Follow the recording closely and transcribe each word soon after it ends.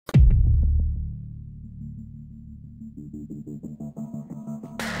Turning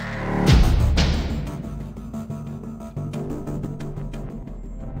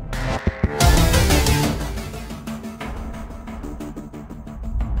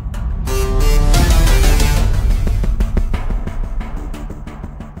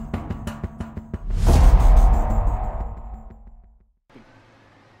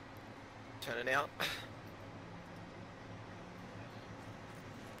out.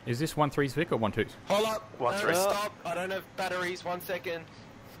 Is this 1-3's Vic or 1-2's? Hold up! 1-3. Stop! I don't have batteries, 1 second.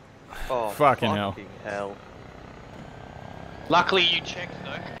 Oh, fucking hell. Luckily you checked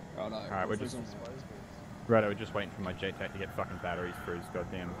though. Oh no. Alright, we're just... Right, we're just waiting for my JTAC to get fucking batteries for his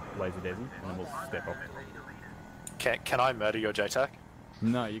goddamn laser desi, and then we'll step off. Can I murder your JTAC?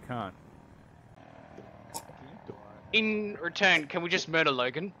 No, you can't. In return, can we just murder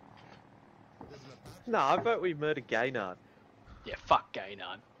Logan? No, I vote we murder Gaynard. Yeah, fuck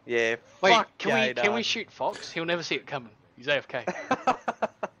Gaynard. Yeah, Wait, fuck can we shoot Fox? He'll never see it coming. He's AFK.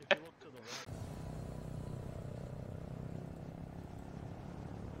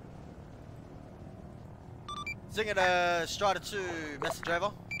 Sing it, Strider 2, message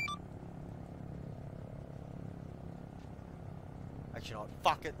over. Actually not,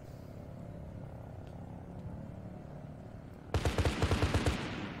 fuck it.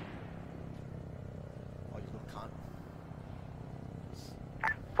 Oh, you little cunt.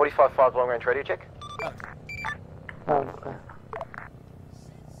 45-5 long range radio check. Okay.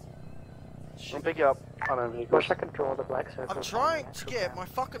 I'll pick you up. I don't know. Wish I could draw the black circle. I'm trying to get my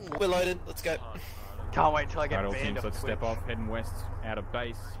fucking... We're loaded, let's go. Can't wait till I get Alright, all banned teams, off let's Twitch. step off, heading west, out of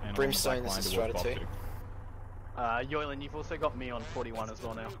base, and Brimstone, on the this black is line towards Strider Bob 2. Yoylin, you've also got me on 41 as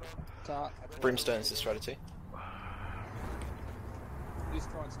well now. Brimstone, this is Strider 2. Just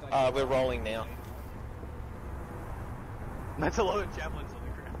try and stay We're rolling now. That's a lot of javelins on the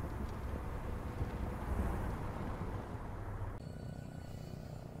ground.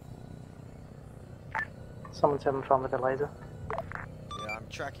 Someone's having fun with the laser. Yeah, I'm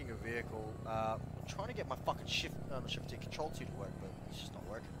tracking a vehicle. I'm trying to get my fucking shift control T to work, but it's just not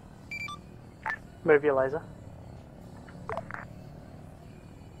working. Move your laser.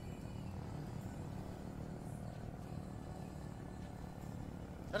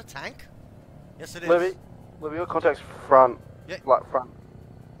 Is that a tank? Yes, it is. Libby, your contact's front. Yeah. Like front.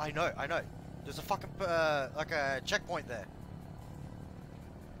 I know. There's a fucking, like a checkpoint there.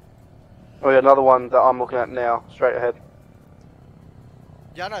 Oh yeah, another one that I'm looking at now, straight ahead.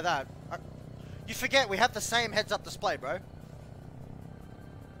 Yeah, I know that. You forget we have the same heads-up display, bro.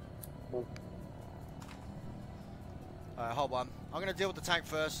 Alright, hold on. I'm gonna deal with the tank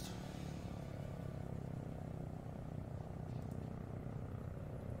first.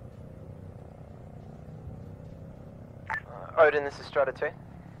 Odin, this is Strider 2.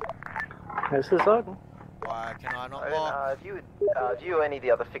 This is Odin. Why can I not Odin, block? have you or any of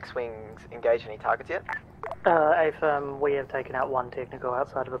the other fixed wings engaged any targets yet? AFM, we have taken out one technical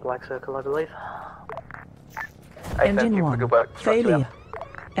outside of a black circle, I believe. Engine 1, failure.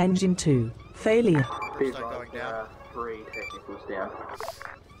 Engine 2, failure. Going down. 3 technicals down.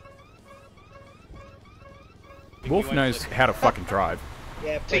 Wolf knows how to fucking drive.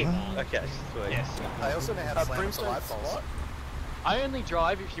 Yeah, Okay, sweet. Yes. I also know how to slam the light poles. I only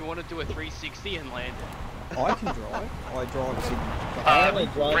drive if you want to do a 360 and land it. I can drive. I drive as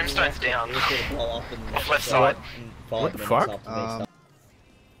in... Brimstone's down. Left side. What the fuck?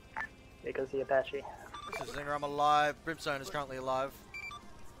 Because the Apache. This is Zinger, I'm alive. Brimstone is currently alive.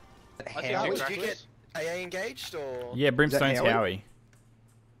 Did you get AA engaged or? Yeah, Brimstone's Howie.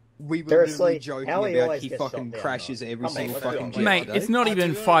 We were Seriously, literally joking Howie about always he gets fucking shot down, crashes though. every single fucking jet Mate, I do. it's not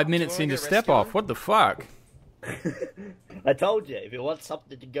even 5 minutes into step off. What the fuck? I told you, if you want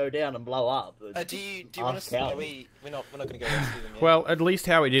something to go down and blow up. Do you want us to? We're not going to go rescue them yet. Well, at least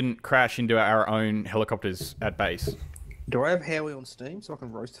Howie didn't crash into our own helicopters at base. Do I have Howie on Steam so I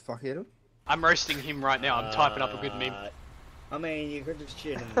can roast the fuck out of him? I'm roasting him right now. I'm typing up a good meme. I mean, you could just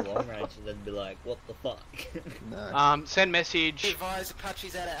shoot him in the long range and then be like, what the fuck? No. Send message. Advise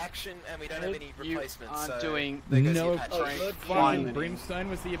Apache's out of action and we don't have any replacements. I'm so doing there goes No the Apache. fucking Brimstone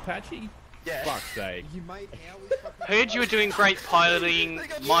was the Apache? Yeah. Fuck's sake. You made Howie fucking... Heard you were doing great piloting.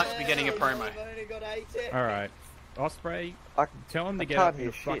 Might be getting a promo. Alright. Osprey, tell him to get up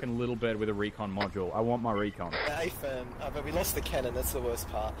your fucking little bird with a recon module. I want my recon. AFM, but we lost the cannon, that's the worst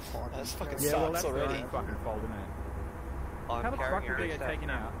part. That's fucking sucks already. Fucking fold, isn't it? How the fuck did they get taken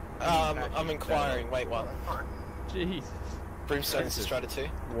out? I'm inquiring, wait one. Jeez. Brimstone, this is Strider 2.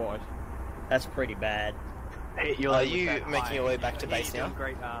 What? That's pretty bad. Are you making your way back to base now?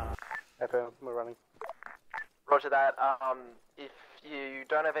 Great, FM, we're running. Roger that. If you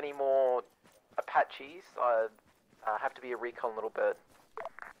don't have any more Apaches, Have to be a recon little bird.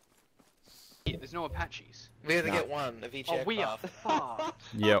 Yeah, there's no Apaches. We have to get one of each Oh, we are aircraft. fucked.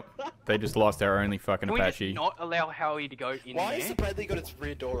 Yep. They just lost our only fucking Can we Apache. just not allow Howie to go in Why there? has the Bradley got its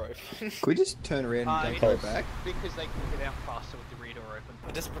rear door open? Could we just turn around and don't go back? Because they can get out faster with the rear door open.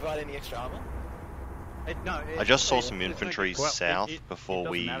 It doesn't provide any extra armor? I just saw some infantry south before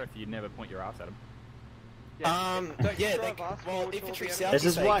it we... doesn't matter if you never point your ass at them. Well, infantry south This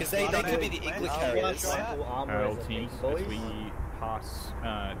is is why because they could be the Igla carriers. All teams, as we pass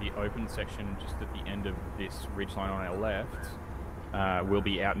the open section just at the end of this ridgeline on our left, we'll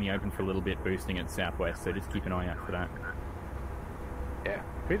be out in the open for a little bit, boosting at southwest, so just keep an eye out for that. Yeah.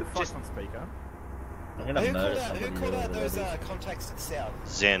 Who the fuck's on speaker? Who called out those contacts to the south?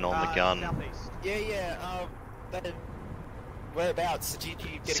 Zen on the gun. Southeast. Yeah, whereabouts? Did you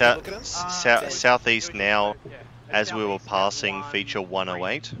get a good look at them? Southeast now, as we were passing, feature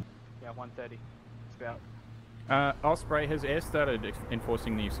 108. Yeah, 130. It's about. Osprey, has Air started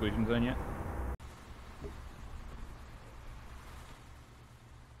enforcing the exclusion zone yet?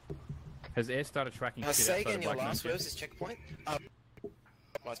 Has Air started tracking shit Say outside again of your Black last Mountain? words, this checkpoint?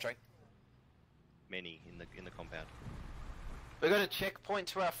 Last track. Many in the compound. We got a checkpoint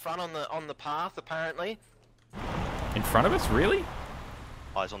to our front on the path, apparently. In front of us, really?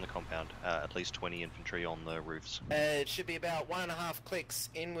 Eyes on the compound. At least 20 infantry on the roofs. It should be about 1.5 clicks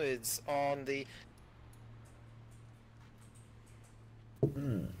inwards on the...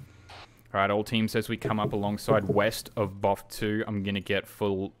 Alright, all teams, as we come up alongside west of BOF 2, I'm going to get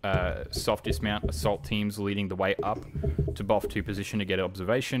full soft dismount assault teams leading the way up to BOF 2 position to get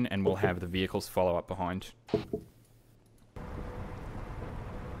observation, and we'll have the vehicles follow up behind.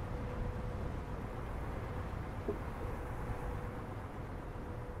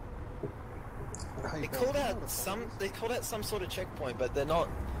 They called out some sort of checkpoint, but they're not,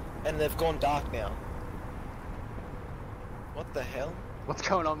 and they've gone dark now. What the hell? What's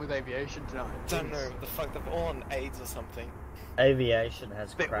going on with aviation tonight? Don't know. The fuck, they're all on AIDS or something. Aviation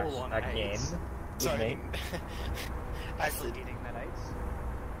has They're crashed all on again. AIDS. Sorry. Actually eating that AIDS.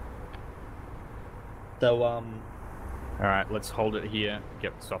 So, Alright, let's hold it here,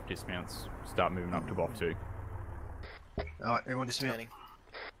 get the soft dismounts, start moving up to BOF 2. Alright, everyone dismount.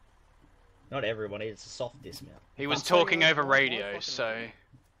 not everyone is a soft dismount. He was talking over radio, so...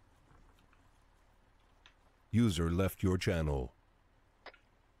 User left your channel.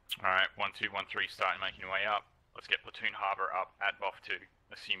 Alright, 1213 starting making your way up. Let's get Platoon Harbour up at BOF 2,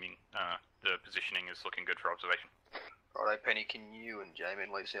 assuming the positioning is looking good for observation. Righto, Penny, can you and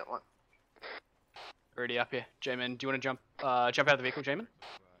J-Man lead us out, mate? Already up here. J-Man, do you want to jump out of the vehicle, J-Man?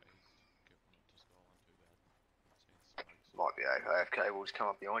 Might be AFK, we'll just come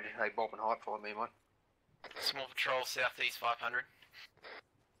up behind you. Hey, Bob and Hype, follow me, mate. Small patrol, southeast 500.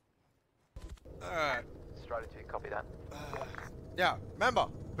 Alright. Strider 2, copy that. Yeah, remember,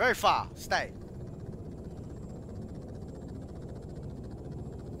 very far, stay.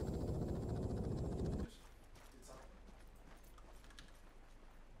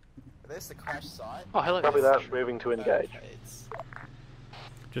 There's the crash site. Oh, hello. Copy that, moving to engage.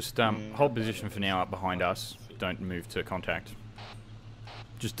 Just hold position for now up behind us. Don't move to contact.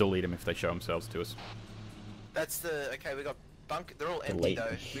 Just delete them if they show themselves to us. That's the... Okay, we got bunk... They're all empty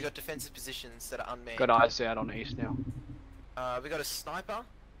though. We got defensive positions that are unmanned. Got eyes out on east now. We got a sniper.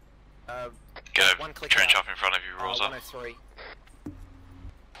 Get one a click trench out. up in front of you, rules up. 103.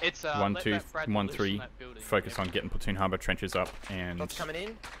 It's 1-2-1-3. Focus on getting Platoon Harbour trenches up and. What's coming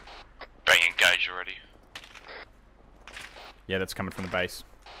in? Bang engaged already. Yeah, that's coming from the base.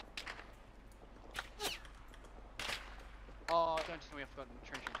 Oh, don't tell me I've forgotten the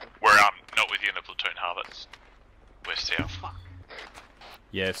trenching. We're not with you in the Platoon Harbour. We're south. Fuck.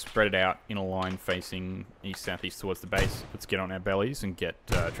 Yeah, spread it out in a line facing east-southeast towards the base. Let's get on our bellies and get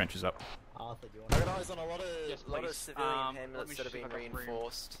trenches up. I got eyes on a lot of civilian hamlets that have been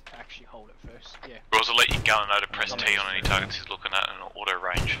reinforced. Actually hold it first, yeah. Rules will let you gun and know to press T on any targets he's looking at and auto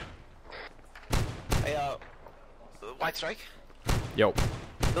range. Hey, White Strike. Yo.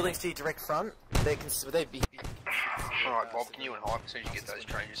 Buildings to your direct front. They'd be... Alright, Bob, can you and Hype, as soon as you get those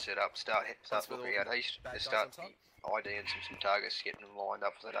trenches set up, start looking out east, just start IDing some targets, getting them lined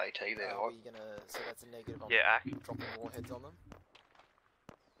up for that AT there, Hype. So that's a negative on Yeah, dropping warheads on them.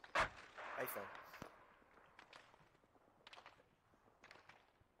 Hey, fam.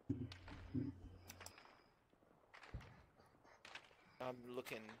 I'm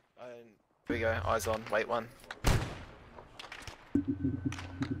looking. Here we go. Eyes on. Wait one.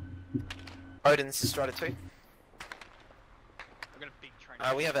 Odin, this is Strider 2.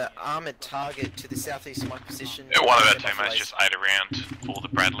 We have an armoured target to the southeast of my position. One of our teammates just ate around for the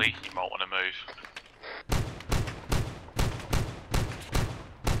Bradley. You might want to move.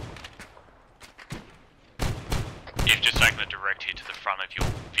 going to direct you to the front of your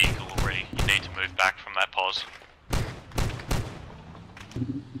vehicle already. You need to move back from that pause.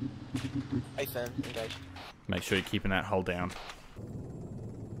 Hey fam, engage. Make sure you're keeping that hull down.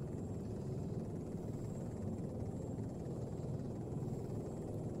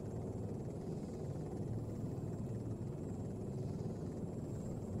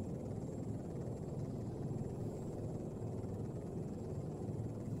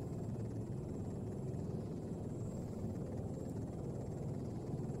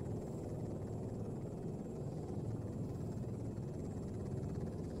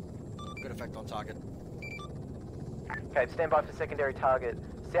 Good effect on target. Okay, stand by for secondary target.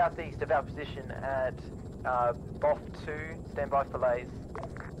 Southeast of our position at BOF 2, stand by for lays.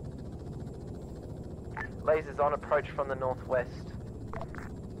 Lays is on approach from the northwest.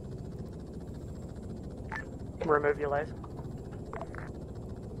 Remove your laser.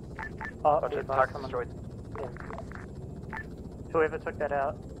 Oh, Roger, target destroyed. Yeah. Whoever took that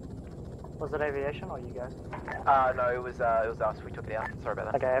out, was it aviation or you guys? No, it was us. We took it out. Sorry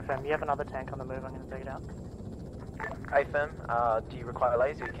about that. Okay, FM, you have another tank on the move. I'm going to take it out. AFM, do you require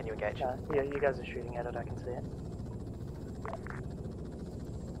laser or can you engage? Yeah, you guys are shooting at it. I can see it.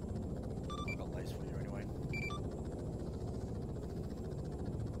 I've got laser for you anyway.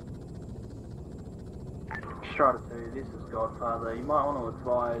 Strata 2, this is Godfather. You might want to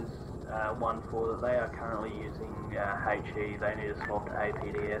advise 1-4 that they are currently using HE. They need to swap to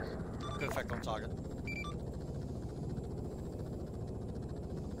APDS. Good effect on target.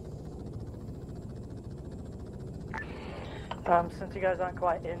 Since you guys aren't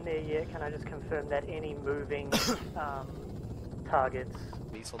quite in there yet, can I just confirm that any moving targets...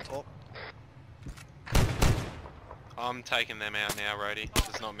 Beats on top. I'm taking them out now, Rhodey.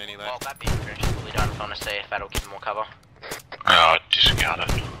 There's not many left. Well, that being fully done, if I want to see if that'll give them more cover. Oh, discard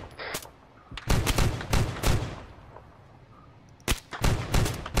it.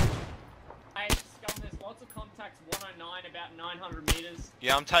 Hey, Scum, there's lots of contacts 109 about 900 meters.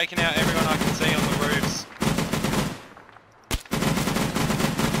 Yeah, I'm taking out everyone I can see on the roofs.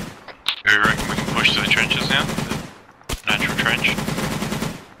 Do you reckon we can push to the trenches now? The natural trench?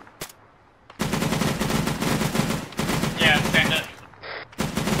 Yeah, send it.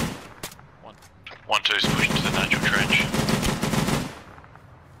 1-2's pushing to the natural trench.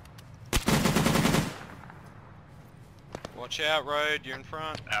 Watch out, Road, you're in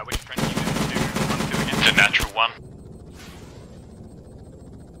front. Which trench are you going to do? 1-2 again? The natural one.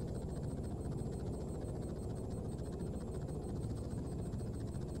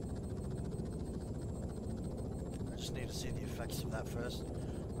 I just need to see the effects of that first.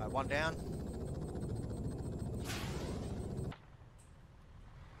 Alright, one down.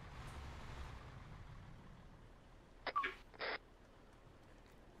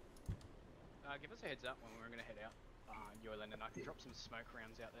 Give us a heads up when we're going to head out. Yoyland, and I can drop some smoke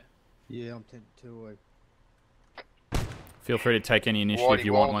rounds out there. Yeah, I'm tempted to. Feel free to take any initiative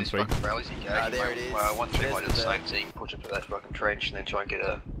you want, 1-3. There it is. 1-3 might do the same thing, push up to that fucking trench, and then try and get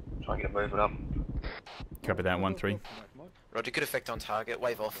a movement up. Copy that, 1-3. Roger, good effect on target.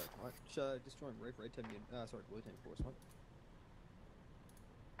 Wave off. Right, destroy and red team again. Sorry, blue team for us, mate.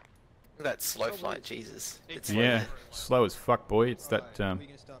 Look at that slow flight, Jesus. It's Yeah, slow as fuck, boy. It's that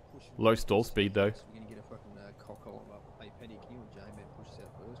low stall speed, though. We're gonna get a fucking cock column up. Hey, Penny, can you and J-Man push us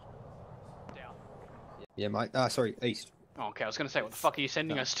out first? Down. Yeah, mate. Sorry, east. Oh, okay, I was going to say, what the fuck are you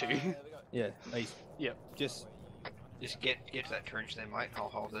sending us to? Yeah, east. Yep. Just get to that trench then, mate. I'll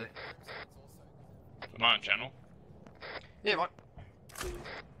hold there. Am I on channel? Yeah, mate.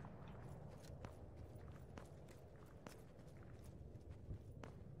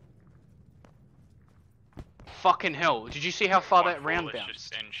 Fucking hell, did you see how far that round Let's bounced?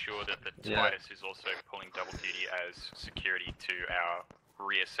 just ensure that the Titus is also pulling double duty as security to our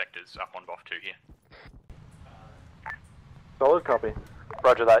rear sectors up on BOF 2 here. Solid copy.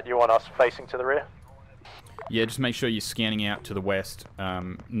 Roger that. You want us facing to the rear? Yeah, just make sure you're scanning out to the west,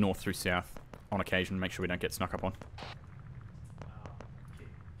 north through south on occasion. Make sure we don't get snuck up on.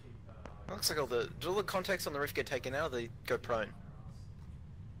 Looks like did all the contacts on the roof get taken out or they go prone?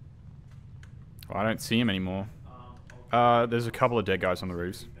 Well, I don't see him anymore. There's a couple of dead guys on the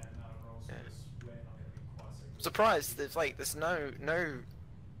roofs. Yeah. I'm surprised there's no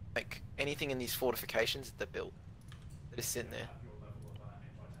like anything in these fortifications that they're built. They're just sitting there.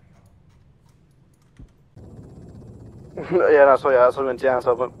 Yeah, no, sorry, I went down,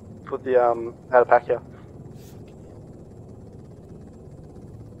 so I put the out of pack here.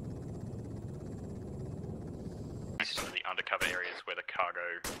 This is one of the undercover areas where the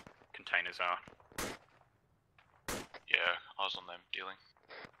cargo containers are. Yeah, I was on them dealing.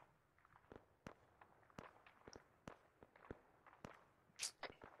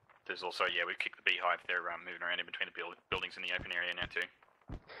 There's also, yeah, we've kicked the beehive. They're moving around in between the buildings in the open area now too.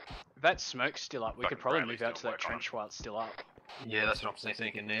 If that smoke's still up, we could probably Bradley's move out to doing that work on trench while it's still up. Yeah, that's what I'm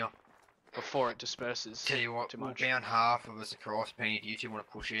thinking now. Before it disperses Tell you what, too we'll much. bound half of us across. Penny, do you two want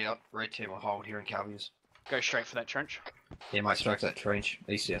to push out? Red team will hold here and cover you. Go straight for that trench. Yeah, mate, straight to that trench.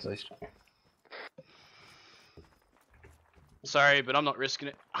 East, south, east. Sorry, but I'm not risking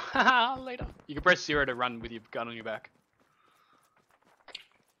it. Later. You can press 0 to run with your gun on your back.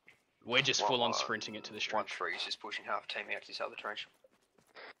 We're just full on sprinting it to this trench. 1-3 is just pushing half team out to this other trench.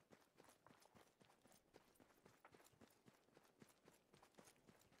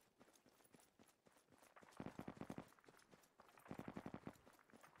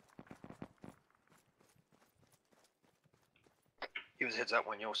 Give us a heads up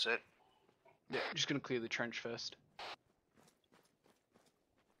when you're set. Yeah, I'm just gonna clear the trench first.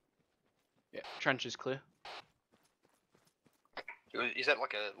 Yeah, trench is clear. Is that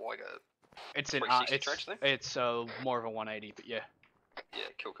like a It's an 360 trench thing? it's more of a 180, but yeah. Yeah,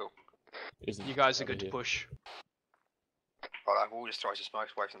 cool. You guys are good to push. Alright, we'll just throw some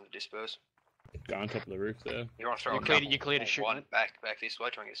smokes away from them to disperse. Go on top of the roof there. You want to throw You cleared to shoot, one mate. back this way,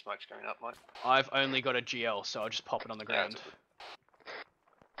 try and get smokes going up, mate. I've only got a GL, so I'll just pop it on the ground.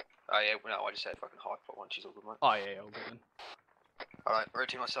 Oh yeah, no, I just had fucking high pot one, she's all good, mate. Oh yeah, all good then. Alright, red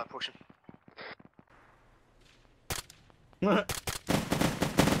team, let's start pushing.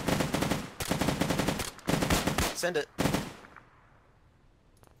 Send it.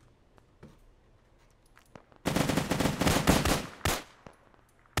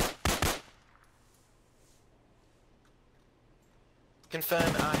 Confirm,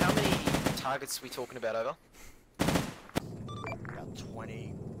 how many targets are we talking about over? About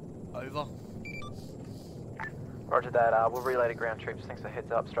 20 over. Roger that, we'll relay to ground troops. Thanks for the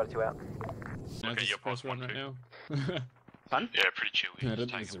heads up, straight 2 out. Okay, your suppressor on right now. Fun? Yeah, pretty chill. I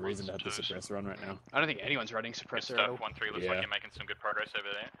don't think there's a reason to have the suppressor on right now. I don't think anyone's running suppressor at all. 1-3 looks like you're making some good progress over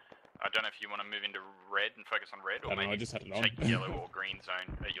there. I don't know if you want to move into red and focus on red, or maybe I just had it on. take yellow or green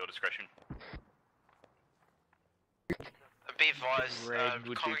zone at your discretion. Be advised, Red would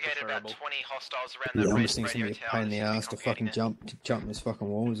be congregated about preferable. 20 hostiles around Yeah, the I'm red just thinking radio it's gonna be a pain in the tower. ass to fucking jump this fucking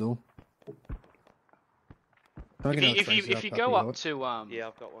wall is all. If you go up to yeah,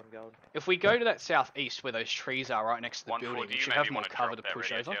 I've got one going. If we go to that southeast where those trees are right next to the building, we should have more cover to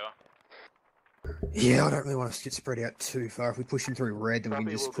push over. Yeah, I don't really want to get spread out too far. If we push him through red, then we can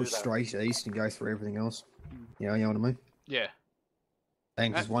just push straight east and go through everything else. You know what I mean? Yeah.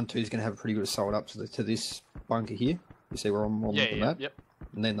 And because 1-2 is going to have a pretty good assault up to this bunker here. You see where I'm on the map? Yep.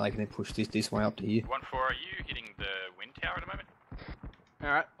 And then they can then push this way up to here. 1-4, are you hitting the wind tower at the moment?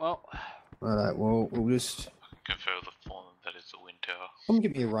 Alright, well. Alright, well, we'll just... Confer the form that is the wind tower. I'm going to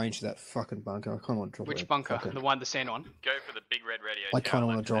give me a range to that fucking bunker. I kind of want to drop Which it. bunker? The sand one? Go for the big red radio I kind of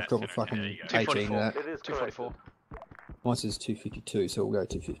want to drop a fucking 18 to that. It is 244. Mine says 252, so we'll go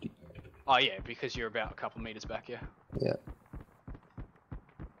 250. Oh yeah, because you're about a couple meters back, yeah. Yeah.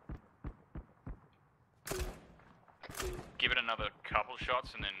 Give it another couple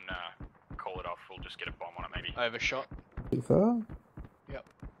shots and then call it off. We'll just get a bomb on it maybe. Overshot. Too far? Yep.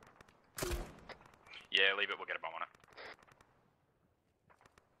 Yeah, leave it. We'll get a bomb on it.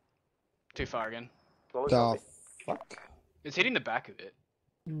 Too far again. The fuck? It's hitting the back of it.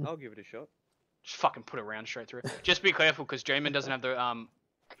 I'll give it a shot. Just fucking put a round straight through it. Just be careful, because J-Man doesn't have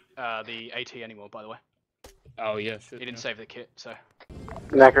the AT anymore, by the way. Oh yeah, shit. He didn't save the kit, so.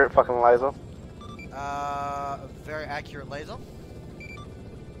 An accurate fucking laser. A very accurate laser.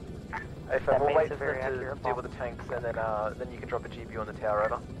 If we'll wait for them to deal with the tanks, and then you can drop a GPU on the tower,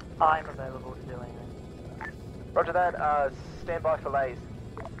 over. I'm available to do anything. Roger that, stand by for lays.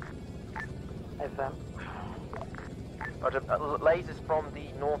 FM. Roger, lasers from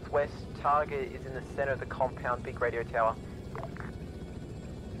the northwest. Target is in the center of the compound, big radio tower.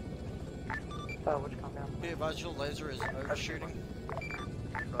 Which compound? Be advised, your laser is overshooting.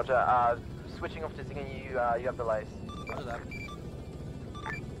 Roger, switching off to Zinger, you have the lays. Roger that.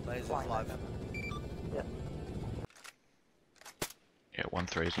 Laser's live. Yep. Yeah,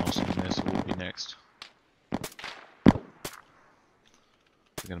 1-3 is nice in there, so we'll be next.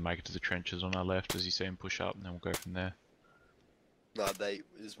 We're going to make it to the trenches on our left as you see them push up, and then we'll go from there. No,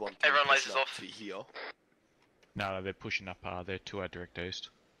 is one. Everyone lasers off. To here. No, they're pushing up, they're to our direct east.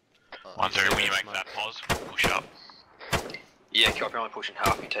 1-3, when you make that pause, push up. Yeah, copy, only pushing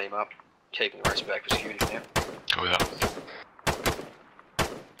half your team up. Keeping the rest back for security now. Copy that.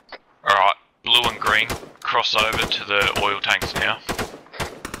 Alright, blue and green, cross over to the oil tanks now.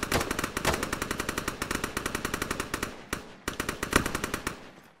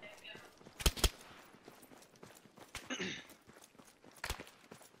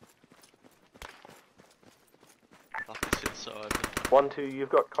 1-2, you've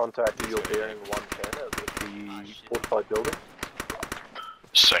got contact with your bearing 110 at the fortified building.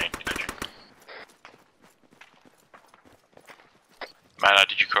 Seen. Mana,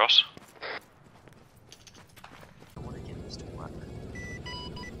 did you cross?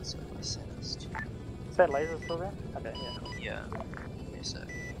 Is that laser still there? Okay, yeah. Yeah. Give me a sec.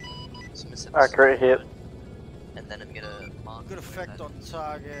 So I'm gonna set Accurate this hit. and then I'm gonna mark. Good effect on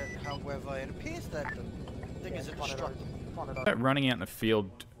target, however, it appears that the thing is indestructible. Running out in the field.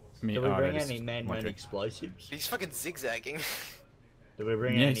 Do we oh, bring that is any man-made 1-2. explosives? He's fucking zigzagging. Do we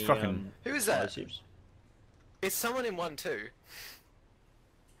bring Yeah, any he's fucking- Who is that? explosives? It's someone in 1-2.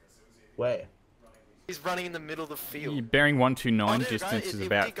 Where? He's running in the middle of the field. Yeah, bearing 129, Oh, there we go. distance is It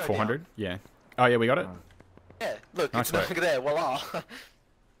about did go 400. Yeah. Oh yeah, we got it. Yeah, look, Nice it's work. look there, voila.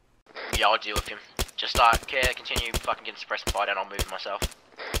 Yeah, I'll deal with him. Just continue fucking getting suppressed and fight and I'll move myself.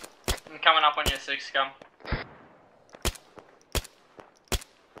 I'm coming up on your 6 scum.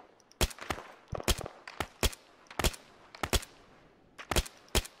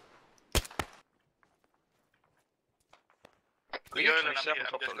 We go to the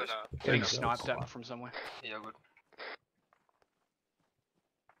top of this. Getting sniped at from somewhere. Yeah, good.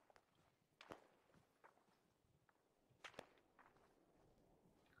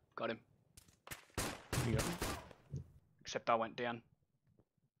 Got him. You got Except I went down.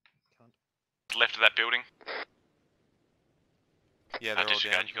 Left of that building. Yeah, they're all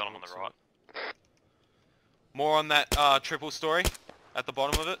disregard, down. you got him on the right. More on that triple story at the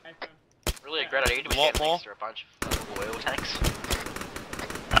bottom of it. Really a great idea. Do we Lot get more. links through a bunch of oil tanks?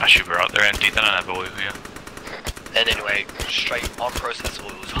 I should be right, they're empty, they don't have oil here. And anyway, straight on process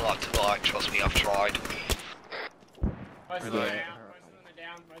oil is hard to buy, trust me, I've tried. Most of them are down, most of them are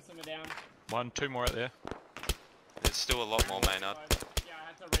down, most of them are down. 1, 2 more out there. There's still a lot more, Maynard. Yeah, I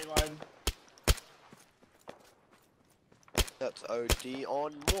had to reload. That's OD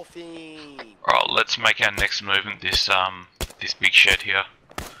on morphine. Alright, let's make our next movement this this big shed here.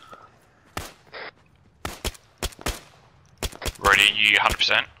 Ready, you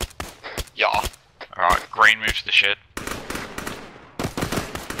 100%? Yeah. Alright, green move to the shed.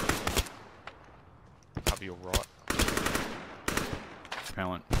 Cover your right.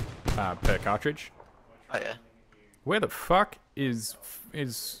 Repellent. Per cartridge. Oh yeah. Where the fuck is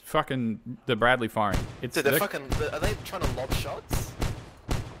fucking the Bradley firing? It's Dude, they're fucking. Are they trying to lob shots?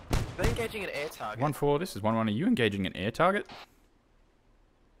 They're engaging an air target. 1-4. This is 1-1. Are you engaging an air target?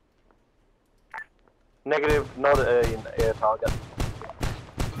 Negative, not an air target.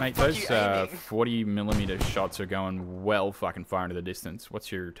 Mate, Fuck those you aiming? 40mm shots are going well fucking far into the distance.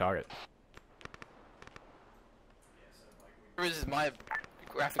 What's your target? This is my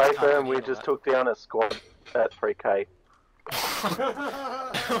graphics Hey, card firm, we handle just that. took down a squad at 3K.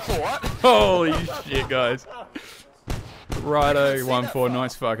 What? Holy shit, guys. Righto, 1-4.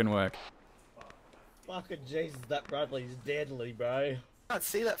 Nice fucking work. Fucking Jesus, that Bradley's deadly, bro. Can't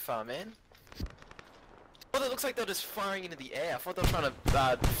see that far, man. Well, it looks like they're just firing into the air. I thought they were trying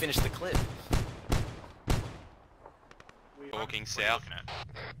to finish the clip. Walking south.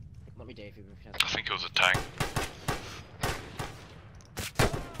 Let me Dave. I think it was a tank.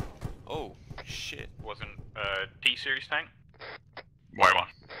 Oh, shit. Wasn't a T-series tank? White one.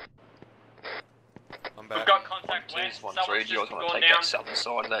 I'm We've back. got contact 1-2, west. 1-3, Someone's do you guys just want to gone take down. that southern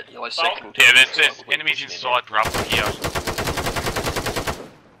side of that yellow Bolt. sector? Yeah, there's enemies inside the rubble here.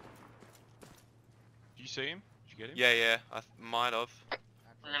 Did you see him? Did you get him? Yeah, I might have.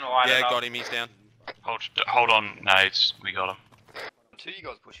 I'm gonna light it Yeah, up. got him, he's down. Hold on, nades, we got him. 2, you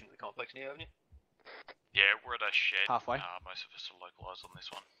guys pushing into the complex now, haven't you? Yeah, we're at a shed. Halfway. Most of us are localized on this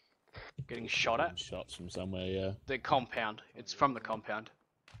one. Getting shot at. Shots from somewhere, yeah. The compound. It's from the compound.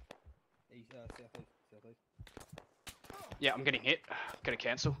 Yeah, I'm getting hit. Gonna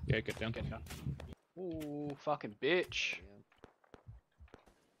cancel. Yeah, get down. Get down. Ooh, fucking bitch.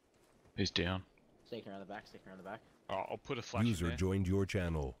 He's down. Sneaking around the back, sneaking around the back. Oh, I'll put a flash User in there. joined your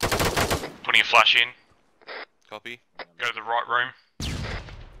channel. Putting a flash in. Copy. Go to the right room.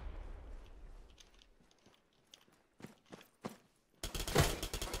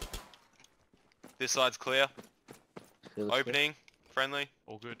 This side's clear. Looks Opening. Friendly.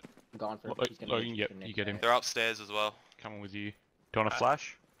 All good. I'm going for it. He's gonna Logan, hit, yep, he's gonna you hit get him. there. They're upstairs as well. Coming with you. Do you want a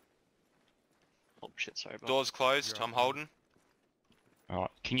flash? Oh shit, sorry. Bro. Doors closed. I'm holding. Alright,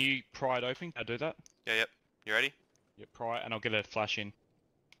 can you pry it open? I'll do that. Yeah, yep. You ready? Yep, pry it, and I'll get a flash in.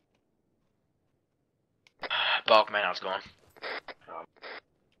 Bulk man, I was gone.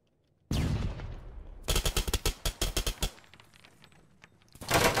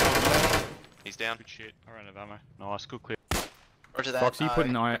 He's down. Good shit. I ran out of ammo. Nice, good clear. Roger that. Foxy, you put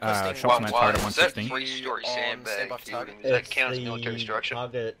an requesting shots on that target at Is that 116. three-story on sandbag standby for building? target. Does that It's count as military the structure?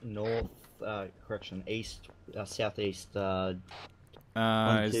 target north, east, southeast, Is that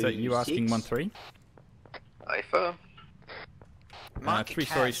you asking 1-3? AFA?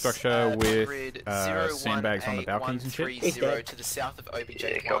 Three-story structure with sandbags on the balconies and shit. 130 to the south of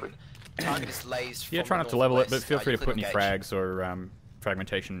OBJ1. Target is lays Yeah, from try the not to level it, but northwest. feel free You to put click any engage. frags or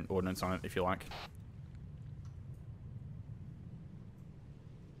fragmentation ordnance on it if you like.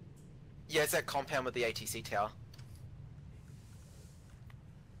 Yeah, it's that compound with the ATC tower.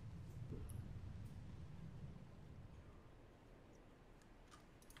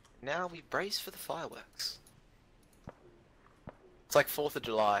 Now we brace for the fireworks. It's like 4th of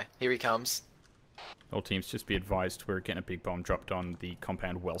July. Here he comes. All teams, just be advised we're getting a big bomb dropped on the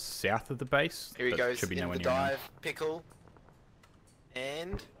compound well south of the base. Here he That goes should be in nowhere the near now. dive, pickle,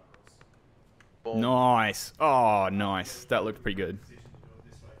 and... boom. Nice. Oh, nice. That looked pretty good.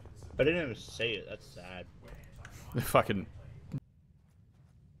 I didn't even see it. That's sad. Fucking...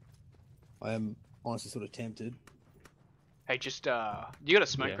 I am honestly sort of tempted. Hey, just you got a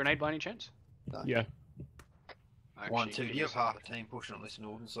smoke Yeah. grenade by any chance? No. Yeah. Actually, 1, 2. could Do you use have half a team pushing on this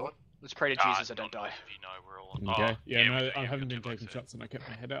northern side? Let's pray to Jesus I don't die. Okay. Oh, yeah, no, we I haven't do been like taking that. shots and I kept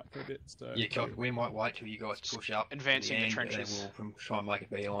my head out for a bit. So Yeah, copy. We might wait till you guys push up. to Advancing the end, trenches. And then we'll try and make a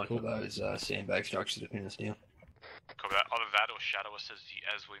beeline for those sandbag structures that pin us down. Copy that. Either that or shadow us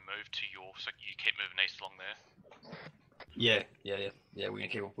as we move to your, so you keep moving east along there. Yeah. We're gonna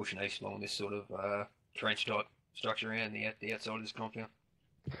keep on pushing east along this sort of trench type structure around the outside of this compound.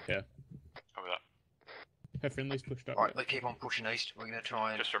 Yeah. Copy that. Have friendlies pushed up. Alright, let's keep on pushing east. We're gonna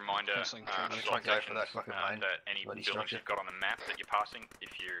try and Just a reminder, we're gonna try and go for that fucking main that any bloody buildings structure. you've got on the map that you're passing,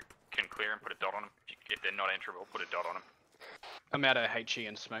 if you can clear and put a dot on them, if they're not enterable, put a dot on them. I'm out of HE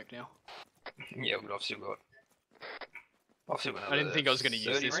and smoke now. Yeah, but I've still got. I didn't think I was going to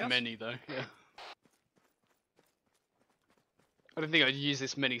use 30 this rounds? many though. Yeah. I didn't think I'd use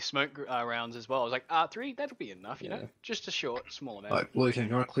this many smoke rounds as well. I was like, 3, that'll be enough, you know? Just a short, small amount. Alright, blue team, do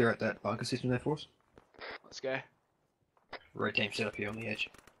you want to clear out that bunker system there for us? Let's go. Red team set up here on the edge.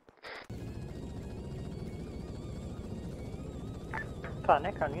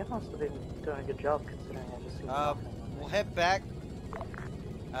 Necron, you must have been doing a good job considering I just seen nothing. We'll head back.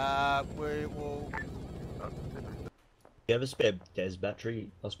 We will. You have a spare Des battery,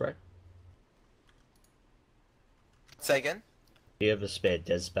 Osprey? Say again? Do you have a spare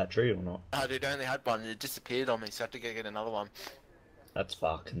Des battery or not? Dude, I only had one and it disappeared on me, so I had to go get another one. That's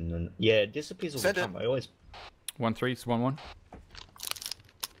fucking... Yeah, it disappears all the Send it. time. I always... 1-3, it's 1-1.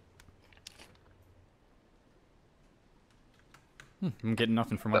 I'm getting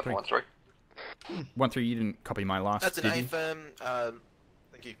nothing from 1-3. 1-3. 1-3, you didn't copy my last, That's an did you? A-firm,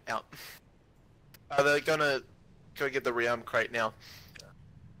 thank you, out. They're gonna go get the rearm crate now.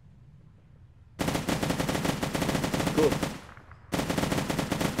 Cool.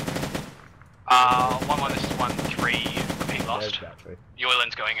 1-1, this is 1-3, repeat lost. Des battery.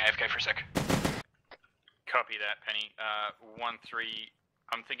 Yoyland's going AFK for a sec. Copy that, Penny. 1-3,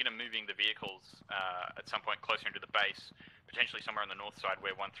 I'm thinking of moving the vehicles at some point closer into the base, potentially somewhere on the north side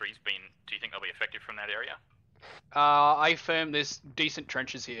where 1-3's been. Do you think they'll be effective from that area? I firm there's decent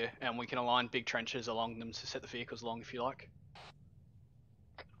trenches here, and we can align big trenches along them to set the vehicles along if you like.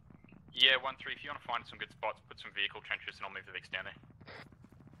 Yeah, 1-3, if you want to find some good spots, put some vehicle trenches and I'll move the Vicks down there.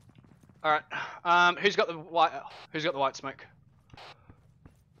 Alright, who's got the white smoke?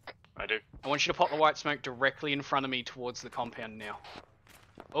 I do. I want you to pop the white smoke directly in front of me towards the compound now.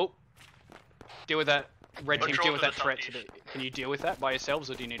 Oh. Deal with that. Red team, deal with that threat. Can you deal with that by yourselves,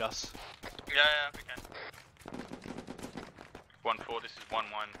 or do you need us? Yeah, we can. 1-4, this is 1-1.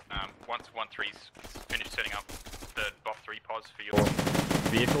 Once 1-3's finished setting up the BOF 3 pos for your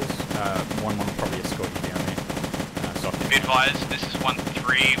vehicles, 1-1 will probably escort you down there. Be advised, this is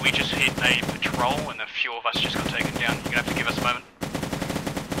 1-3. We just hit a patrol and a few of us just got taken down. You're gonna have to give us a moment.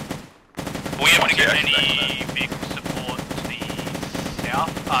 Were we able to get any vehicle support to the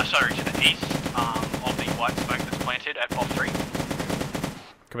south? Sorry, to the east of the white smoke that's planted at BOF 3?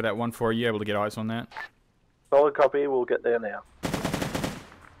 Cover that 1-4, are you able to get eyes on that? Solid copy, we'll get there now.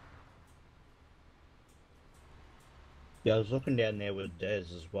 Yeah, I was looking down there with Des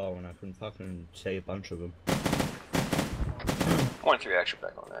as well, and I can fucking see a bunch of them. 1-3 action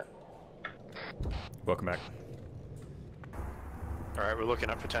back on that. Welcome back. Alright, we're looking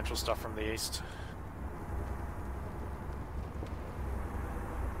at potential stuff from the east.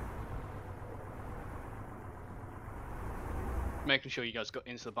 Making sure you guys got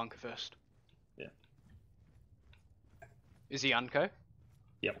into the bunker first. Yeah. Is he unco?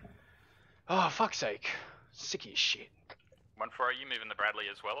 Yep. Oh, fuck's sake. Sick as shit. 1-4, are you moving the Bradley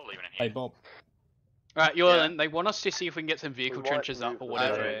as well, or leaving it here? Hey, Bob. Alright, Yorlan, they want us to see if we can get some vehicle trenches up or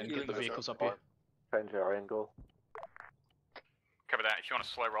whatever and get the vehicles up here. Change our angle. Cover that. If you want to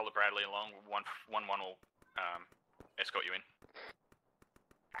slow roll the Bradley along, 1-1 will escort you in.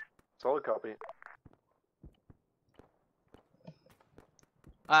 Solid copy.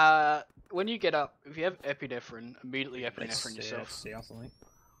 When you get up, if you have epinephrine, immediately epinephrine yourself. South, I think.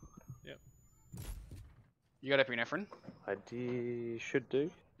 Yep. You got epinephrine? I should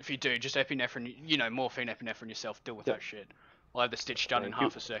do. If you do, just epinephrine, you know, morphine, epinephrine yourself, deal with that shit. I'll have the stitch done in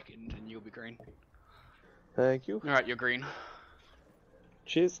half a second and you'll be green. Thank you. Alright, you're green.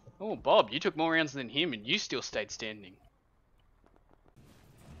 Cheers. Oh, Bob, you took more rounds than him and you still stayed standing.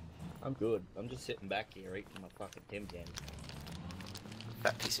 I'm good. I'm just sitting back here eating my fucking Tim Tam.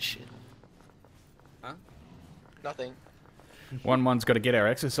 That piece of shit. Huh? Nothing. 1-1's got to get our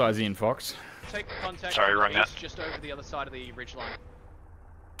exercise in, Fox. Take contact Sorry, wrong east, just over the other side of the ridge line.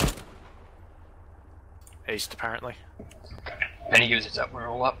 East, apparently. Any users up, we're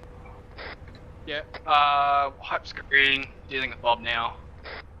all up. Yeah, Hype's green, dealing with Bob now.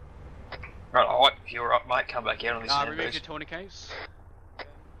 Right, Hype, if you're up, mate, come back out on this end, Remove please. your tourniquets.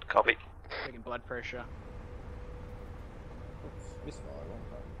 Copy. Taking blood pressure. Misfire, wrong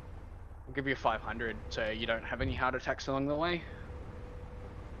time. I'll give you 500 so you don't have any heart attacks along the way.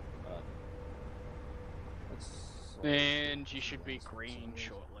 And you should be green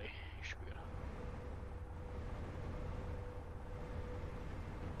shortly. You should be good.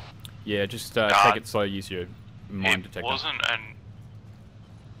 Yeah, just take it slow, use your mind detector. It wasn't an...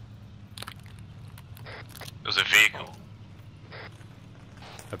 It was a vehicle.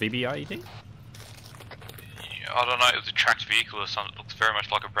 A VBR, you think? Yeah, I don't know, it was a tracked vehicle or something. It looks very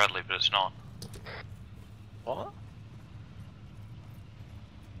much like a Bradley, but it's not. What?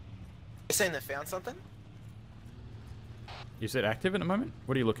 You're saying they found something? Is it active at the moment?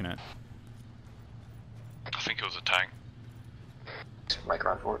 What are you looking at? I think it was a tank. Make a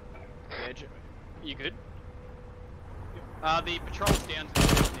run for it. Yeah, you good? The patrol's down to the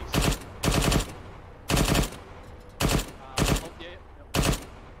southeast. Hold,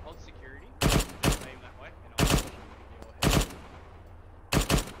 hold security. Just aim that way, and I'll push your head.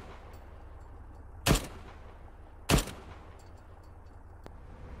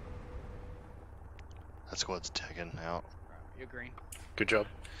 That squad's taken out. You're green. Good job.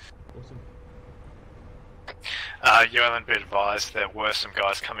 Awesome. You haven't been advised there were some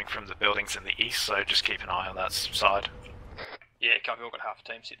guys coming from the buildings in the east, so just keep an eye on that side. Yeah, copy, we've got half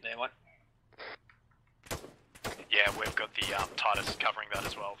a team sitting there, mate. Yeah, we've got the Titus covering that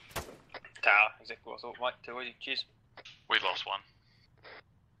as well. Tower, exactly what I thought, mate. Too easy, cheers. We lost one.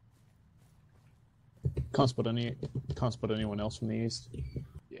 Can't spot anyone else from the east.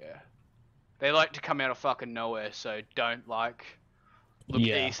 Yeah. They like to come out of fucking nowhere, so don't like look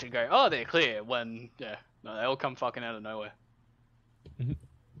east and go, oh, they're clear, when, yeah, no, they all come fucking out of nowhere.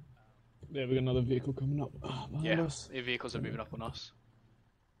 Yeah, we got another vehicle coming up. Yeah, their vehicles are moving up on us.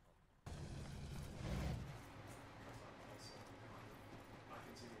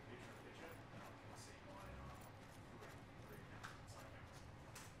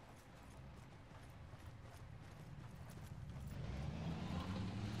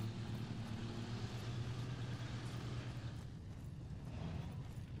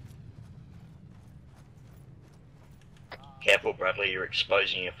 Careful, Bradley, you're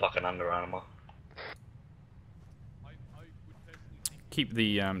exposing your fucking Under Armour. Keep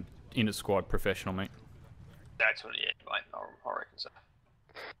the inner squad professional, mate. That's what, yeah, mate, I reckon so.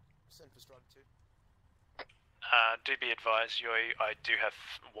 Do be advised, I do have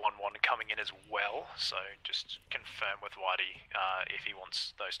 1-1 coming in as well, so just confirm with Whitey if he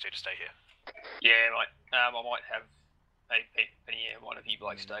wants those two to stay here. Yeah, mate, I might have one of you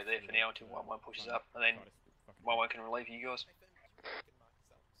blokes stay there for now until 1-1 pushes up, and then 1-1 can relieve you guys.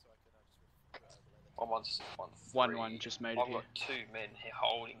 1-1 just made it I've here. got 2 men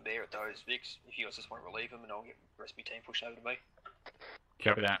holding there at those Vics. If you guys just want to relieve them, and I'll get the rest of my team pushed over to me.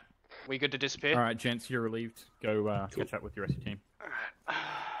 Copy that. We good to disappear? Alright, gents, you're relieved. Go catch up with your rest of your team. Alright.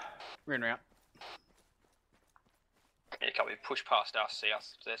 We're in route. Yeah, can't we push past us,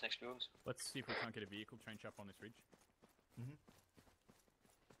 south to those next buildings? Let's see if we can't get a vehicle change up on this ridge.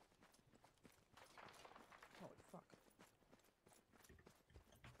 Holy fuck.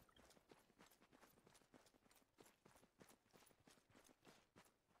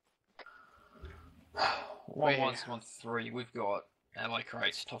 One, 1-3, we've got ammo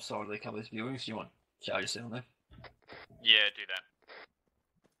crates top side of the couple of these buildings. Do you want charges down there? Yeah, do that.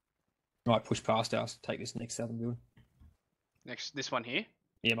 Right, push past us, take this next southern building. Next, this one here?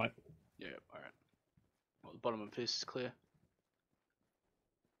 Yeah, mate. Yeah, alright. Well, the bottom of this is clear.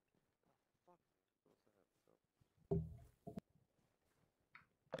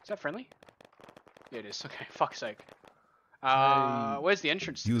 Is that friendly? Yeah, it is. Okay, fuck's sake. Where's the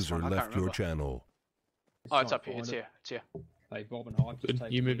entrance to this User one? I can't left your remember. channel. Oh, it's up here. It's here. It's here. Hey, Bob and Hype, just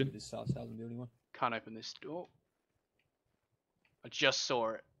take You moved in? this south building one. Can't open this door. I just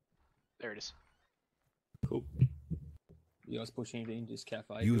saw it. There it is. Cool. You guys pushing into this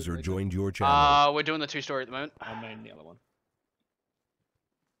cafe? User joined your channel. We're doing the 2-story at the moment. I'm in the other one.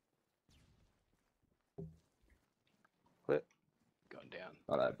 Clear. Going down.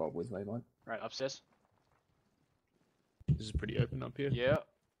 Alright, Bob with me, mate. Right, upstairs. This is pretty open up here. Yeah.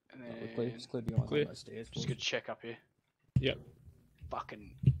 And We're then... clear. Just clear behind Clear. those stairs. Just gonna check up here. Yep.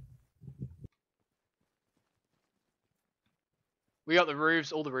 Fucking... We got the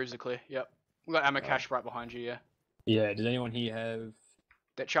roofs. All the roofs are clear. Yep. We got ammo cache right behind you, yeah. Yeah, does anyone here have...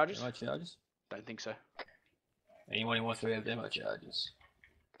 That charges? Demo charges? Don't think so. Anyone who wants to have demo charges?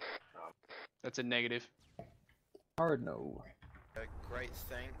 That's a negative. Hard no. Great,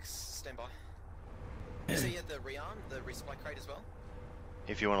 thanks. Stand by. Is he at the rearm, the resupply crate as well?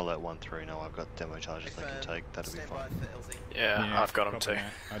 If you want to let 1-3 know I've got demo charges they can take, that'll be stand fine. by for LZ. Yeah, I've got them too.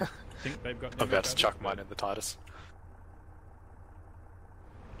 I think they've got. I'm about to chuck mine in the Titus.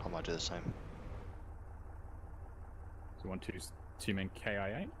 I might do the same. So 1, 2 men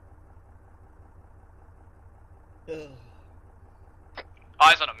KIA.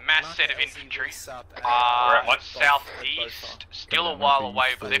 Eyes on a mass set of infantry. We're at southeast. Still a while away,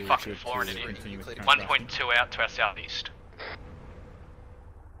 but they're fucking flooring it in. 1.2 out to our southeast.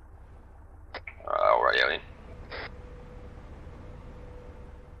 Alright, yeah, in.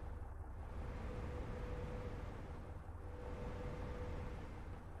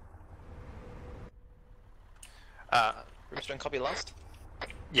 Brimstone, copy last.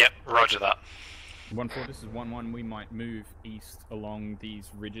 Yep, roger that. 1-4, this is 1-1. We might move east along these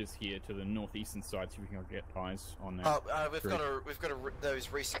ridges here to the northeastern side, so we can get eyes on that. We've got those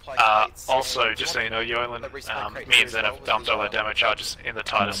resupply crates. Also, just so you know, Yolan, me and Zen have dumped all our demo charges in the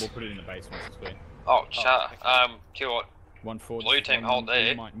Titus. We'll put it in the base once it's clear. Oh, chat. Tell what. 1-4, Blue team hold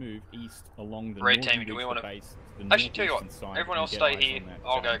there. We might move east along the Red team, northern do we edge want of the to... base to the Actually, tell you what. northeastern side Everyone and else get stay eyes here. on that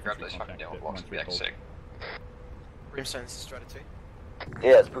I'll go giant grab infantry those fucking contact down blocks. once Be we a hold. sec. Brimstone's Strata 2.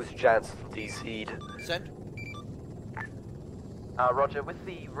 Yeah, it's boost chance. DC'd. Send. Roger, with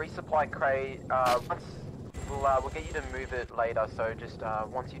the resupply crate, once we'll get you to move it later, so just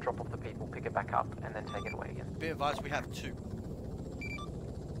once you drop off the people, pick it back up and then take it away again. Be advised, we have 2.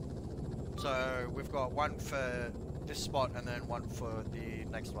 So we've got 1 for this spot and then 1 for the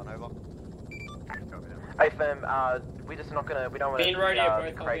next one, over. Hey firm, we're just not gonna, we don't want to the crate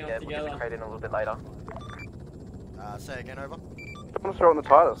yet, we'll get the crate in a little bit later. Say again, over. I'm throwing the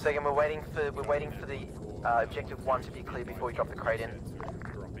Titus. So again, we're waiting for the objective 1 to be clear before we drop the crate in.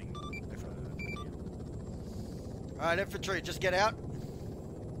 Alright, infantry, just get out.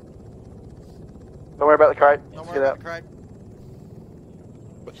 Don't worry about the crate. Don't Just worry get about out. the crate.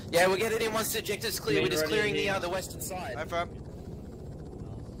 Yeah, we'll get it in once the objective's clear. We're just clearing the western side. Hey, firm.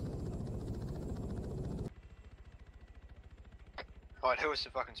 Alright, who has the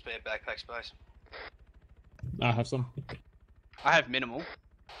fucking spare backpack space? I have some. I have minimal.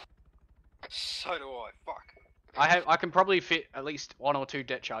 So do I, fuck. I can probably fit at least 1 or 2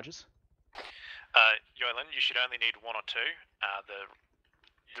 debt charges. Yolan, you should only need 1 or 2.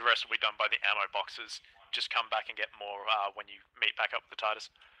 The rest will be done by the ammo boxes. Just come back and get more when you meet back up with the Titus.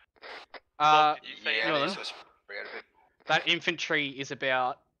 Yolan, that infantry is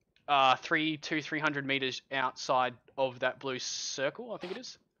about 300 meters outside of that blue circle, I think it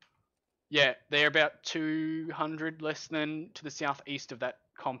is. Yeah, they're about 200 less than to the southeast of that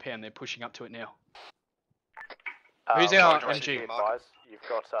compound. They're pushing up to it now. Who's our MG? You've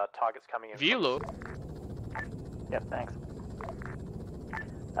got targets coming in. If you look. Yep, thanks.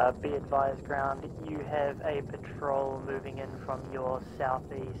 Be advised, ground, you have a patrol moving in from your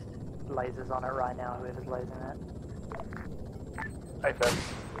southeast. Lasers on it right now, whoever's lasering it. Hey, fam.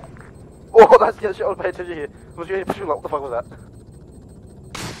 Oh, that's the shit. I was paying attention here. Was you pushing? What the fuck was that?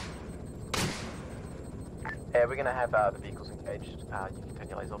 Yeah, we're gonna have the vehicles engaged. You can turn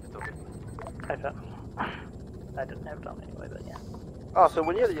your lasers off, it's all good. Okay. I didn't have done anyway, but yeah. Oh, so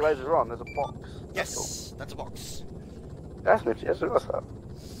when you have your lasers on, there's a box. Yes, that's a box. That's me. Yes, what's that?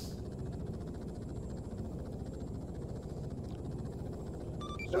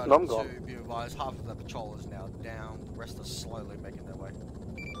 There's none gone. To be advised, half of the patrol is now down. The rest are slowly making their way.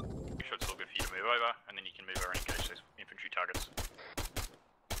 Make sure it's all good for you to move over, and then you can move over and engage those infantry targets.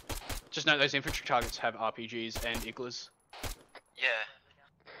 Just note those infantry targets have RPGs and Iglas. Yeah.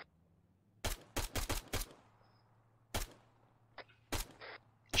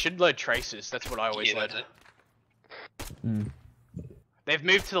 You should load tracers, that's what I always load. They've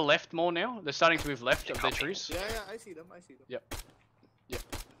moved to the left more now. They're starting to move left of their trees. Yeah, I see them. Yep. Yep.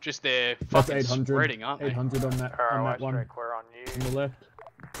 Just they're That's fucking 800. spreading, aren't they? 800 on that one. We're on you. On the left.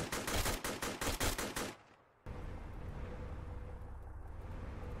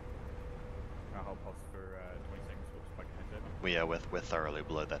 I'll hold pulse for 20 seconds. We'll just plug your heads over. We are we're thoroughly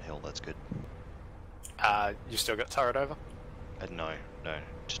below that hill. That's good. You still got turret over? No,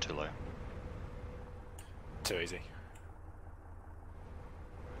 just too low. Too easy.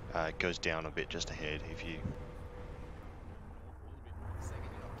 It goes down a bit just ahead if you.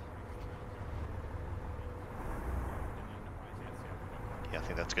 Yeah, I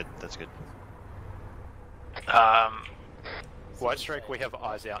think that's good. That's good. White Streak, we have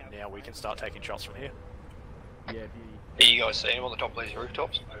eyes out now. We can start taking shots from here. Yeah. Are you guys seeing him on the top of these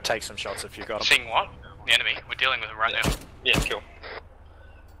rooftops? Take some shots if you got them. Seeing what? The enemy. We're dealing with them right now. Yeah, cool.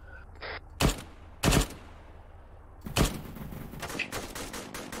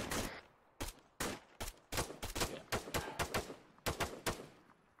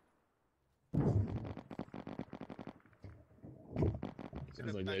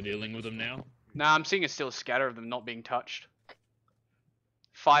 Sounds like they're dealing with them now. Nah, I'm seeing still a scatter of them not being touched.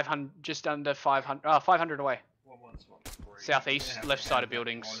 500, just under 500. 500 away. Southeast, left side of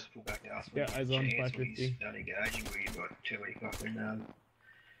buildings. Yeah, eyes on 550. Don't engaging. We've got too many fucking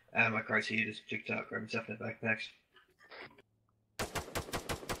my crows here just picked up, grabbing stuff in their backpacks.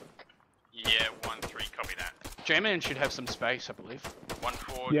 Yeah, 1-3, copy that. J-Man should have some space, I believe.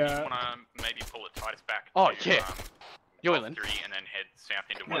 1-4, Yeah. do you wanna maybe pull it tightest back? Oh, to, yeah. Yoiland. 3 and then head south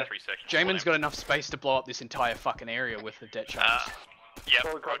into 1-3 section. J-Man's got enough space to blow up this entire fucking area with the det charges. Yep.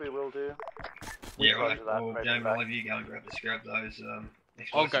 Full copy will do. Yeah, right. Roger that, Well, right Jamie, back. one of you go and grab those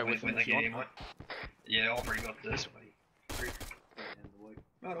I'll go explosives with when them they if you get in, want. mate. Yeah, I've already got this.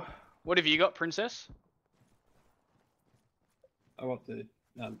 What have you got, Princess? I got the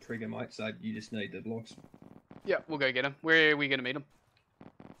trigger, mate, so you just need the blocks. Yeah, we'll go get them. Where are we going to meet them?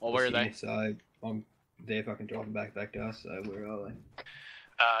 Or where are they? So they're fucking driving back to us, so where are they?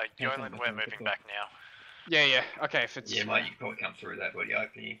 Yoiland, we're moving back now. Yeah, yeah. Okay, if it's... Yeah, mate, you can probably come through that bloody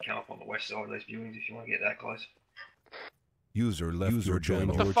opening. You can come up on the west side of these buildings if you want to get that close. User left your channel.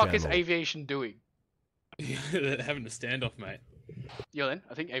 What the fuck is aviation doing? They're having a standoff, mate. Yolen,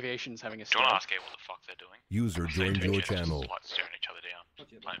 I think aviation's having a Do you want to standoff. ask her what the fuck they're doing? User joined your channel. Just like staring each other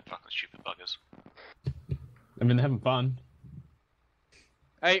down. Playing fucking stupid buggers. I mean, they're having fun.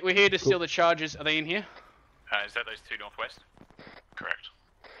 Hey, we're here to steal the charges. Are they in here? Is that those two northwest? Correct.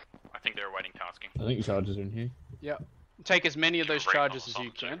 I think they're awaiting tasking. I think the charges are in here. Yeah. Take as many of those Recon charges as or you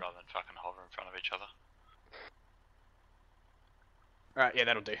something can. rather than fucking hover in front of each other. Alright, yeah,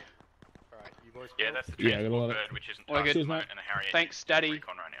 that'll do. Alright, you boys. Yeah, that's the Yeah, I got a transport lot of- bird, which isn't All tasked good. at the moment, and a Harrier. Thanks, Daddy.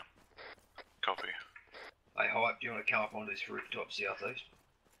 Recon right now. Copy. Hey, Hype, do you want to come up on this rooftop southeast?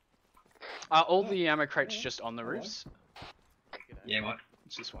 All the ammo crates just on the roofs? Yeah, mate.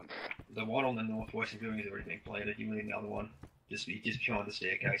 It's this one. The one on the northwestern building has already been planted. You need another one. Just behind the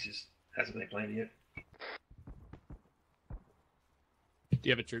staircases. Hasn't been planted yet. Do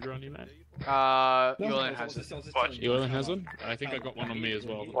you have a trigger on you, mate? Yolen has it. Yolen has one? I think I got one on me as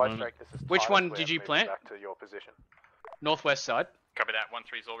well. White Strike, this is Which Titus. one We're did you moving plant? Back to your position. Northwest side. Copy that.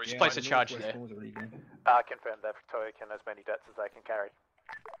 1-3's already. Just place a charge there. Confirm that taken as many debts as they can carry.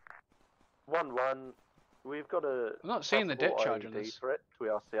 1-1. We've got a. I'm not seeing the possible det charge on IED this. threat to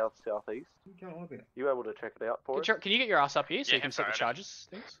our southeast. You able to check it out for us? Can you get your ass up here so Yeah, you can set the alright. charges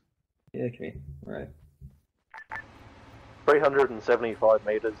things? Yeah, okay. Right. 375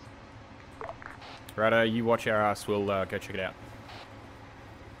 meters. Righto, you watch our ass. We'll go check it out.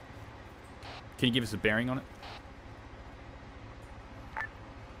 Can you give us a bearing on it?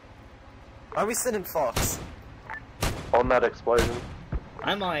 Are we sending Fox? On that explosion.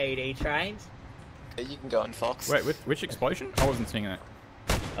 I'm IED trained. Yeah, you can go in Fox. Wait, which explosion? I wasn't seeing that.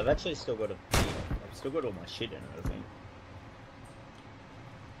 I've actually still got I've still got all my shit in it, I think.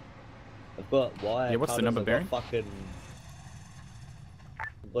 I've got wire. Yeah, what's the cutters, number I've bearing? got fucking.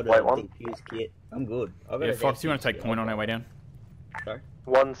 I've got Wait, a one. defuse kit. I'm good. I've got Yeah, a Fox, do you want to defuse take kit. point on our way down? Sorry?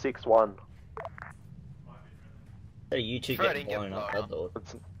 161. Hey, you two Try get to get blown up, blown I thought.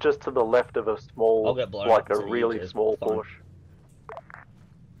 It's just to the left of a I'll small, get blown like up a to really you, small fine. push.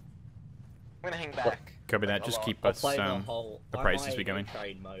 I'm gonna hang back. Copy that. Just keep I'll us play the whole. appraised as we go in.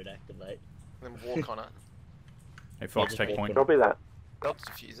 Trade mode activate. And then walk on it. Hey, Fox, just take walk point. Copy that. Help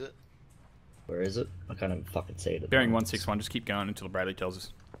defuse it. Where is it? I can't even fucking see it. At the Bearing moment. 161. Just keep going until Bradley tells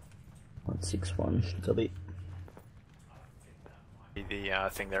us. 161. Copy. The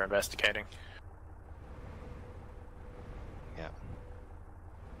thing they're investigating. Yeah.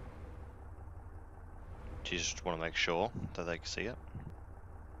 Do you just want to make sure that they can see it?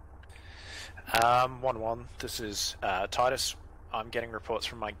 1-1, this is Titus. I'm getting reports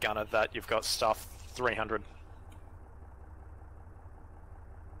from my gunner that you've got stuff 300.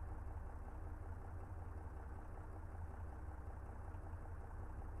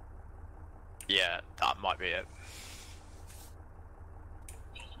 Yeah, that might be it.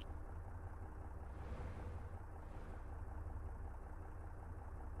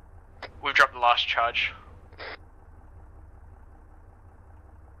 We've dropped the last charge.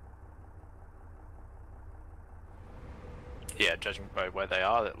 Yeah, judging by where they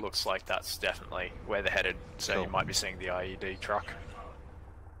are, it looks like that's definitely where they're headed, so Cool. you might be seeing the IED truck.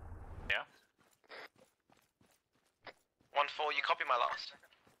 Yeah. 1-4, you copy my last.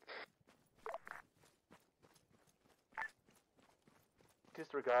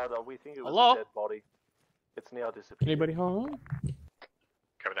 Disregard, we think it was Hello? a dead body. It's now disappeared. Anybody home?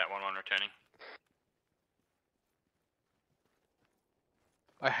 Cover that 1-1 returning.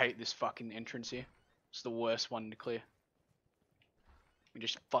 I hate this fucking entrance here. It's the worst one to clear. We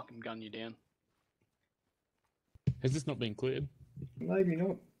just fucking gun you down. Has this not been cleared? Maybe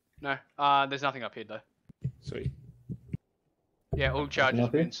not. No, there's nothing up here though. Sweet. Yeah, all charges have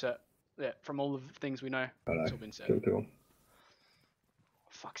Nothing? been set. Yeah, from all the things we know, Hello. it's all been set. Cool.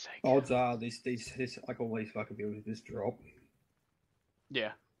 Fuck's sake. Odds are this like all these fucking buildings just drop.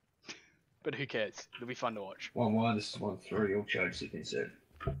 Yeah. But who cares? It'll be fun to watch. 1-1, this is 1-3, all charges have been set.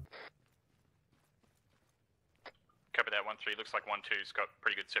 Cover that 1-3. Looks like 1-2's got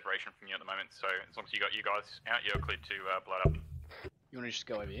pretty good separation from you at the moment, so as long as you got you guys out, you're cleared to blow it up. You want to just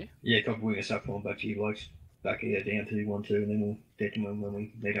go over here? Yeah, copy, we're going to start falling back to you blokes. Back here, down to 1-2, and then we'll dead them when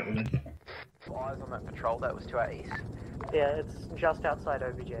we meet up with them. Eyes on that patrol that was to our east. Yeah, it's just outside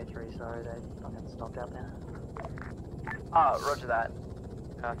OBJ3, sorry, they fucking stopped out there. Ah, roger that.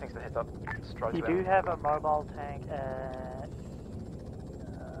 Thanks for the heads up. Stride You to do our- have a mobile tank at...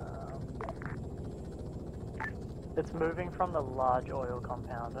 it's moving from the large oil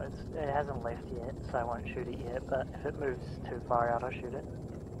compound. It hasn't left yet, so I won't shoot it yet, but if it moves too far out, I'll shoot it.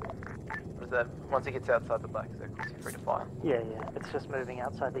 What is that? Once it gets outside the black circles, you're free to fire. Yeah, it's just moving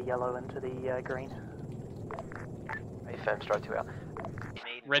outside the yellow into the green. Are you firm? Stride to our...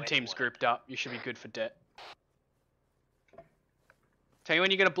 Red team's grouped up. You should be good for debt. Tell you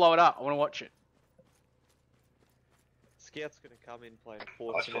when you're gonna blow it up. I want to watch it. Scout's gonna come in playing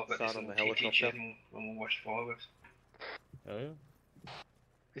Fortunate Son on the helicopter. When we'll watch fireworks. Oh yeah.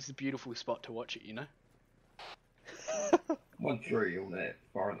 This is a beautiful spot to watch it, you know? 1-3 on that,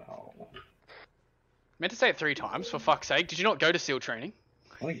 fire in the hole. Meant to say it 3 times, for fuck's sake. Did you not go to SEAL training?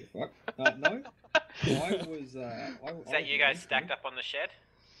 I think you're fucked. No. I was, Is that you guys stacked up on the shed?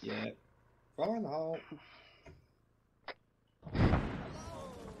 Yeah. Fire in the hole.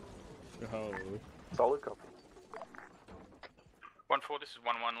 Oh. Solid copy. 1-4, this is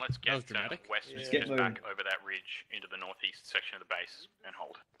 1-1. Let's get west and get just moving. back over that ridge into the northeast section of the base and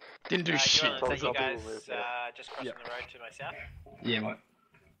hold. Didn't do shit. Is that you guys just crossing the road to my south? Yeah, mate.